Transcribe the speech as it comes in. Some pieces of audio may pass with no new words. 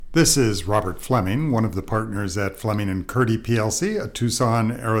This is Robert Fleming, one of the partners at Fleming and Curdy PLC, a Tucson,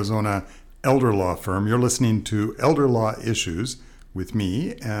 Arizona elder law firm. You're listening to Elder Law Issues with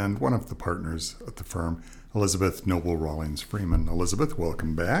me and one of the partners at the firm, Elizabeth Noble Rawlings Freeman. Elizabeth,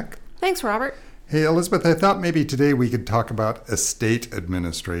 welcome back. Thanks, Robert. Hey, Elizabeth, I thought maybe today we could talk about estate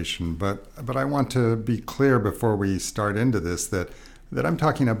administration, but I want to be clear before we start into this that I'm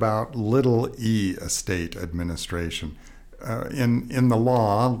talking about little e estate administration. In the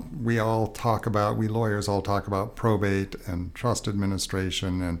law, we lawyers all talk about probate and trust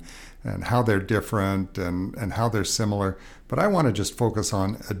administration and how they're different and how they're similar. But I want to just focus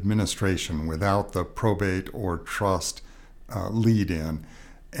on administration without the probate or trust lead in.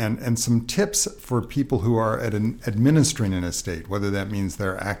 And some tips for people who are administering an estate, whether that means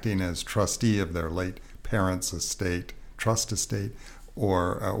they're acting as trustee of their late parents' estate, trust estate,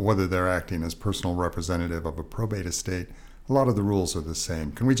 or whether they're acting as personal representative of a probate estate. A lot of the rules are the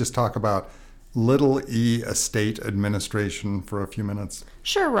same. Can we just talk about little e estate administration for a few minutes?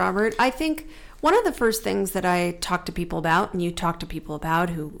 Sure, Robert. I think one of the first things that I talk to people about, and you talk to people about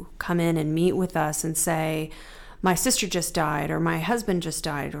who come in and meet with us and say, my sister just died, or my husband just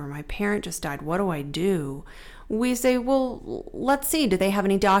died, or my parent just died, what do I do? We say, well, let's see, do they have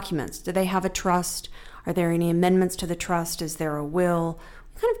any documents? Do they have a trust? Are there any amendments to the trust? Is there a will?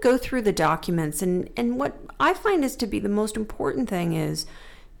 We kind of go through the documents, and what I find is to be the most important thing is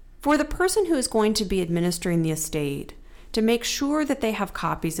for the person who is going to be administering the estate to make sure that they have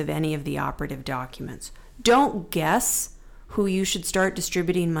copies of any of the operative documents. Don't guess who you should start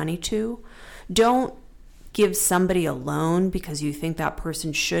distributing money to. Don't give somebody a loan because you think that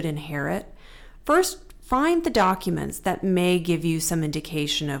person should inherit. First, find the documents that may give you some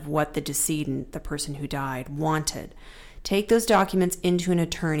indication of what the decedent, the person who died, wanted. Take those documents into an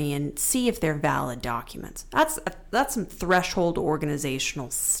attorney and see if they're valid documents. That's some threshold organizational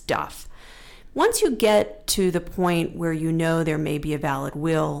stuff. Once you get to the point where you know there may be a valid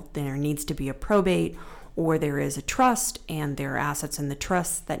will, there needs to be a probate, or there is a trust and there are assets in the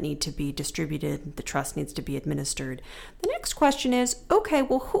trust that need to be distributed, the trust needs to be administered. The next question is, okay,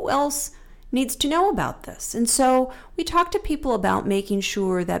 well, who else needs to know about this? And so we talk to people about making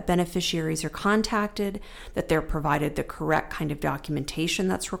sure that beneficiaries are contacted, that they're provided the correct kind of documentation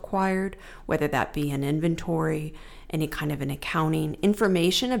that's required, whether that be an inventory, any kind of an accounting,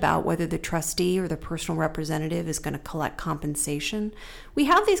 information about whether the trustee or the personal representative is going to collect compensation. We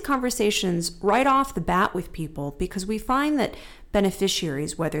have these conversations right off the bat with people because we find that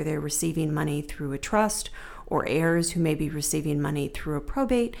beneficiaries, whether they're receiving money through a trust or heirs who may be receiving money through a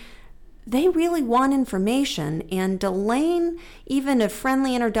probate, they really want information, and delaying even a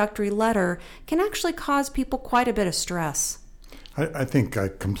friendly introductory letter can actually cause people quite a bit of stress. I think I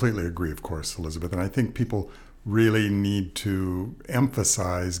completely agree, of course, Elizabeth, and I think people really need to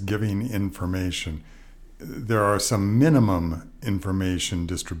emphasize giving information. There are some minimum information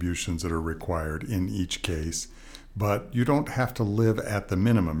distributions that are required in each case, but you don't have to live at the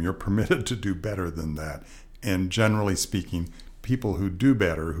minimum. You're permitted to do better than that. And generally speaking, people who do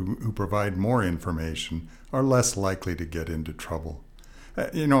better, who provide more information, are less likely to get into trouble.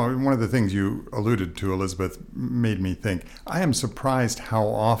 One of the things you alluded to, Elizabeth, made me think, I am surprised how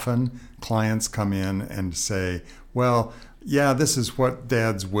often clients come in and say, well, yeah, this is what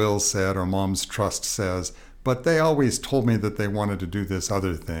Dad's will said or Mom's trust says, but they always told me that they wanted to do this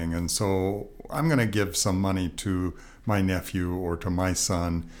other thing, and so I'm going to give some money to my nephew or to my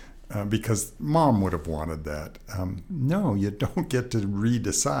son because Mom would have wanted that. No, you don't get to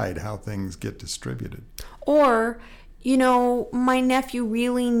redecide how things get distributed. Or, my nephew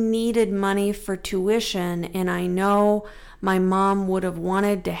really needed money for tuition, and I know my mom would have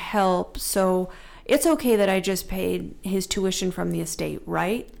wanted to help, so it's okay that I just paid his tuition from the estate,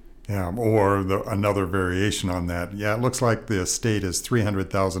 right? Yeah, or another variation on that. Yeah, it looks like the estate is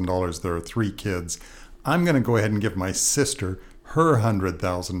 $300,000. There are 3 kids. I'm going to go ahead and give my sister her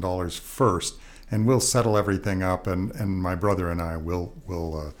 $100,000 first, and we'll settle everything up, and my brother and I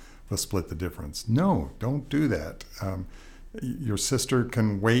will split the difference. No, don't do that. Your sister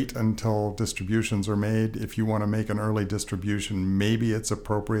can wait until distributions are made. If you want to make an early distribution, maybe it's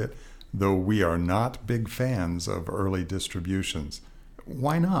appropriate, though we are not big fans of early distributions.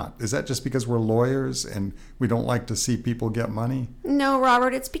 Why not? Is that just because we're lawyers and we don't like to see people get money? No,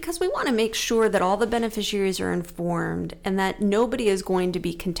 Robert, it's because we want to make sure that all the beneficiaries are informed and that nobody is going to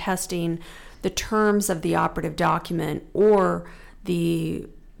be contesting the terms of the operative document or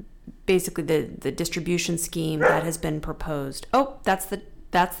basically the distribution scheme that has been proposed. Oh, that's the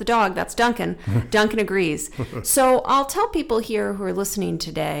dog. That's Duncan. Duncan agrees. So I'll tell people here who are listening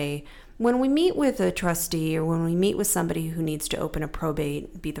today When we meet with a trustee or when we meet with somebody who needs to open a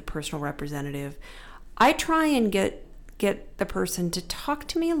probate, be the personal representative, I try and get the person to talk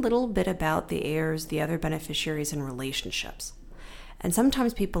to me a little bit about the heirs, the other beneficiaries, and relationships. And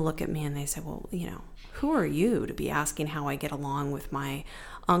sometimes people look at me and they say, well, who are you to be asking how I get along with my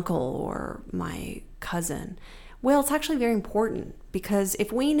uncle or my cousin? Well, it's actually very important, because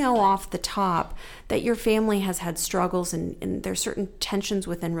if we know off the top that your family has had struggles and there's certain tensions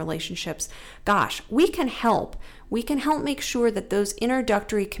within relationships, gosh, we can help. We can help make sure that those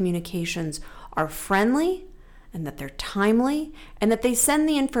introductory communications are friendly and that they're timely and that they send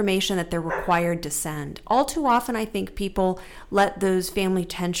the information that they're required to send. All too often, I think people let those family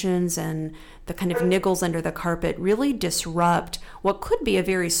tensions and the kind of niggles under the carpet really disrupt what could be a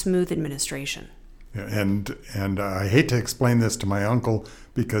very smooth administration. And I hate to explain this to my uncle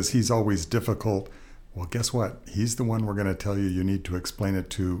because he's always difficult. Well, guess what? He's the one we're going to tell you need to explain it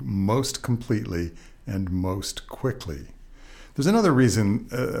to most completely and most quickly. There's another reason,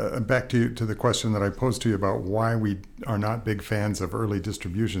 back to the question that I posed to you about why we are not big fans of early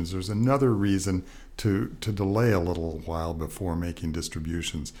distributions. There's another reason to delay a little while before making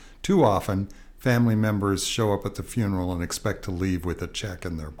distributions. Too often, family members show up at the funeral and expect to leave with a check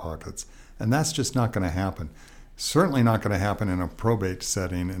in their pockets. And that's just not going to happen. Certainly not going to happen in a probate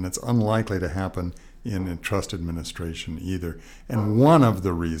setting, and it's unlikely to happen in a trust administration either. And one of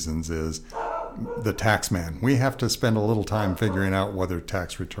the reasons is the tax man. We have to spend a little time figuring out whether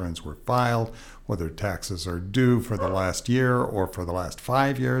tax returns were filed, whether taxes are due for the last year or for the last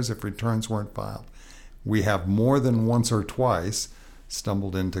 5 years if returns weren't filed. We have more than once or twice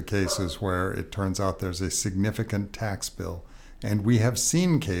stumbled into cases where it turns out there's a significant tax bill. And we have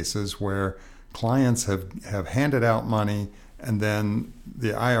seen cases where clients have handed out money and then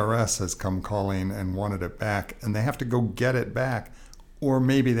the IRS has come calling and wanted it back, and they have to go get it back, or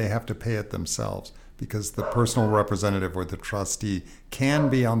maybe they have to pay it themselves because the personal representative or the trustee can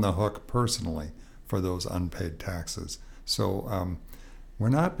be on the hook personally for those unpaid taxes. So we're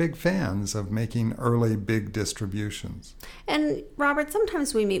not big fans of making early big distributions. And Robert,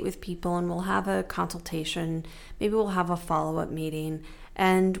 sometimes we meet with people and we'll have a consultation, maybe we'll have a follow-up meeting,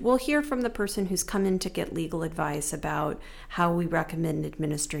 and we'll hear from the person who's come in to get legal advice about how we recommend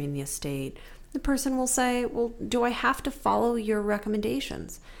administering the estate. The person will say, well, do I have to follow your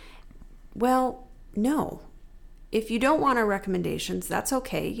recommendations? Well, no. If you don't want our recommendations, that's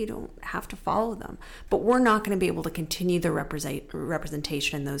okay. You don't have to follow them. But we're not going to be able to continue the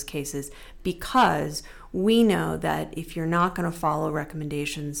representation in those cases because we know that if you're not going to follow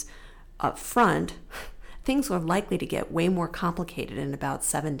recommendations up front, things are likely to get way more complicated in about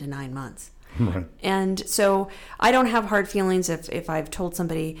 7 to 9 months. Right. And so I don't have hard feelings if I've told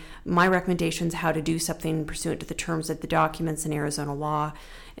somebody my recommendations how to do something pursuant to the terms of the documents in Arizona law,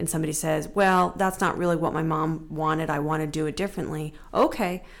 and somebody says, well, that's not really what my mom wanted. I want to do it differently.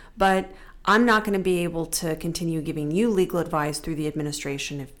 Okay, but I'm not going to be able to continue giving you legal advice through the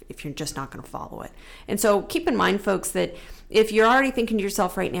administration if you're just not going to follow it. And so keep in mind, folks, that if you're already thinking to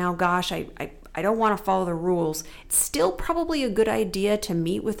yourself right now, gosh, I don't want to follow the rules, it's still probably a good idea to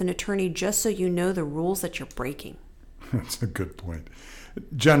meet with an attorney just so you know the rules that you're breaking. That's a good point.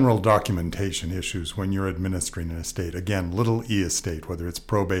 General documentation issues when you're administering an estate. Again, little e estate, whether it's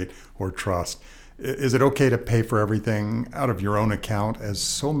probate or trust. Is it okay to pay for everything out of your own account, as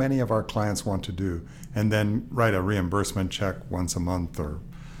so many of our clients want to do, and then write a reimbursement check once a month or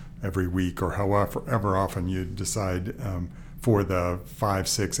every week or however often you decide for the 5,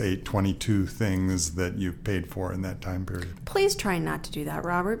 6, 8, 22 things that you've paid for in that time period? Please try not to do that,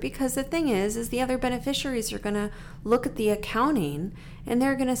 Robert, because the thing is the other beneficiaries are going to look at the accounting and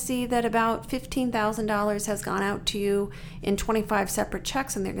they're going to see that about $15,000 has gone out to you in 25 separate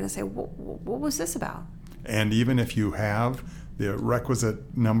checks, and they're going to say, what was this about? And even if you have the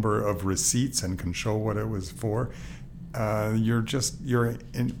requisite number of receipts and can show what it was for, you're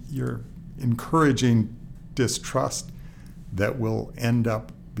encouraging distrust that will end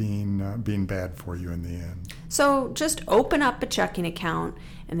up being bad for you in the end. So just open up a checking account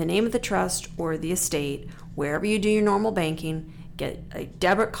in the name of the trust or the estate, wherever you do your normal banking, get a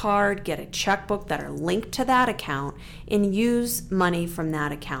debit card, get a checkbook that are linked to that account, and use money from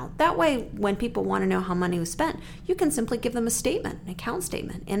that account. That way, when people want to know how money was spent, you can simply give them a statement, an account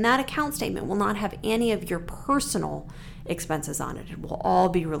statement, and that account statement will not have any of your personal expenses on it. It will all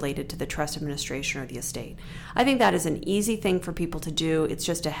be related to the trust administration or the estate. I think that is an easy thing for people to do. It's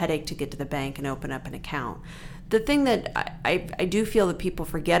just a headache to get to the bank and open up an account. The thing that I do feel that people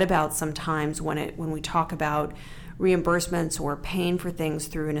forget about sometimes when we talk about reimbursements or paying for things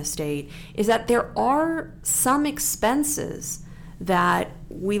through an estate is that there are some expenses that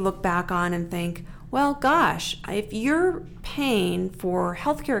we look back on and think, well, gosh, if you're paying for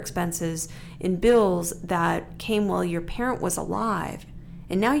healthcare expenses in bills that came while your parent was alive,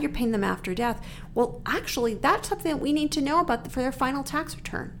 and now you're paying them after death, well, actually, that's something that we need to know about for their final tax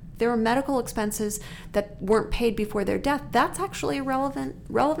return. There are medical expenses that weren't paid before their death. That's actually a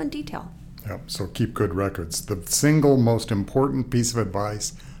relevant detail. Yep. So keep good records. The single most important piece of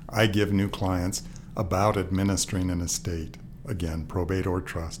advice I give new clients about administering an estate, again, probate or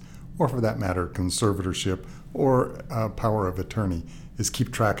trust, or for that matter, conservatorship or power of attorney, is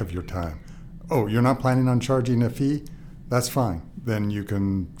keep track of your time. Oh, you're not planning on charging a fee? That's fine. Then you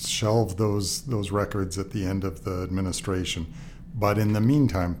can shelve those records at the end of the administration. But in the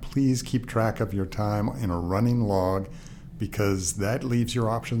meantime, please keep track of your time in a running log, because that leaves your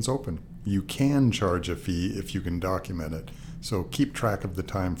options open. You can charge a fee if you can document it. So keep track of the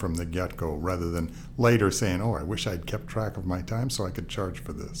time from the get-go rather than later saying, oh, I wish I'd kept track of my time so I could charge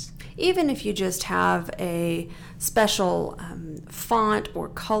for this. Even if you just have a special font or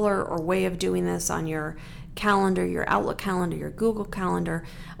color or way of doing this on your calendar, your Outlook calendar, your Google calendar.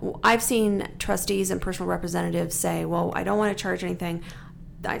 I've seen trustees and personal representatives say, well, I don't want to charge anything.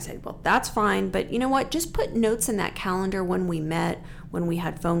 I said, well, that's fine, but you know what? Just put notes in that calendar when we met, when we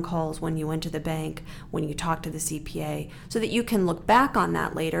had phone calls, when you went to the bank, when you talked to the CPA, so that you can look back on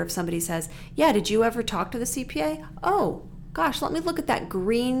that later if somebody says, yeah, did you ever talk to the CPA? Oh, gosh, let me look at that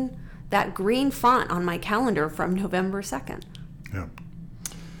green font on my calendar from November 2nd. Yeah.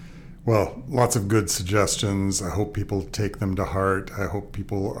 Well, lots of good suggestions. I hope people take them to heart. I hope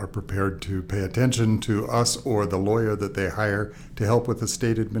people are prepared to pay attention to us or the lawyer that they hire to help with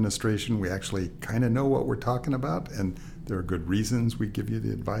estate administration. We actually kind of know what we're talking about, and there are good reasons we give you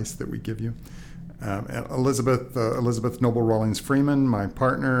the advice that we give you. Elizabeth Noble Rawlings Freeman, my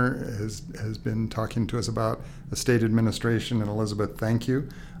partner, has been talking to us about estate administration. And Elizabeth, thank you.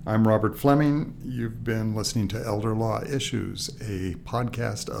 I'm Robert Fleming. You've been listening to Elder Law Issues, a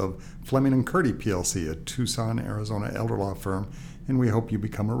podcast of Fleming & Curti PLC, a Tucson, Arizona elder law firm, and we hope you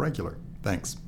become a regular. Thanks.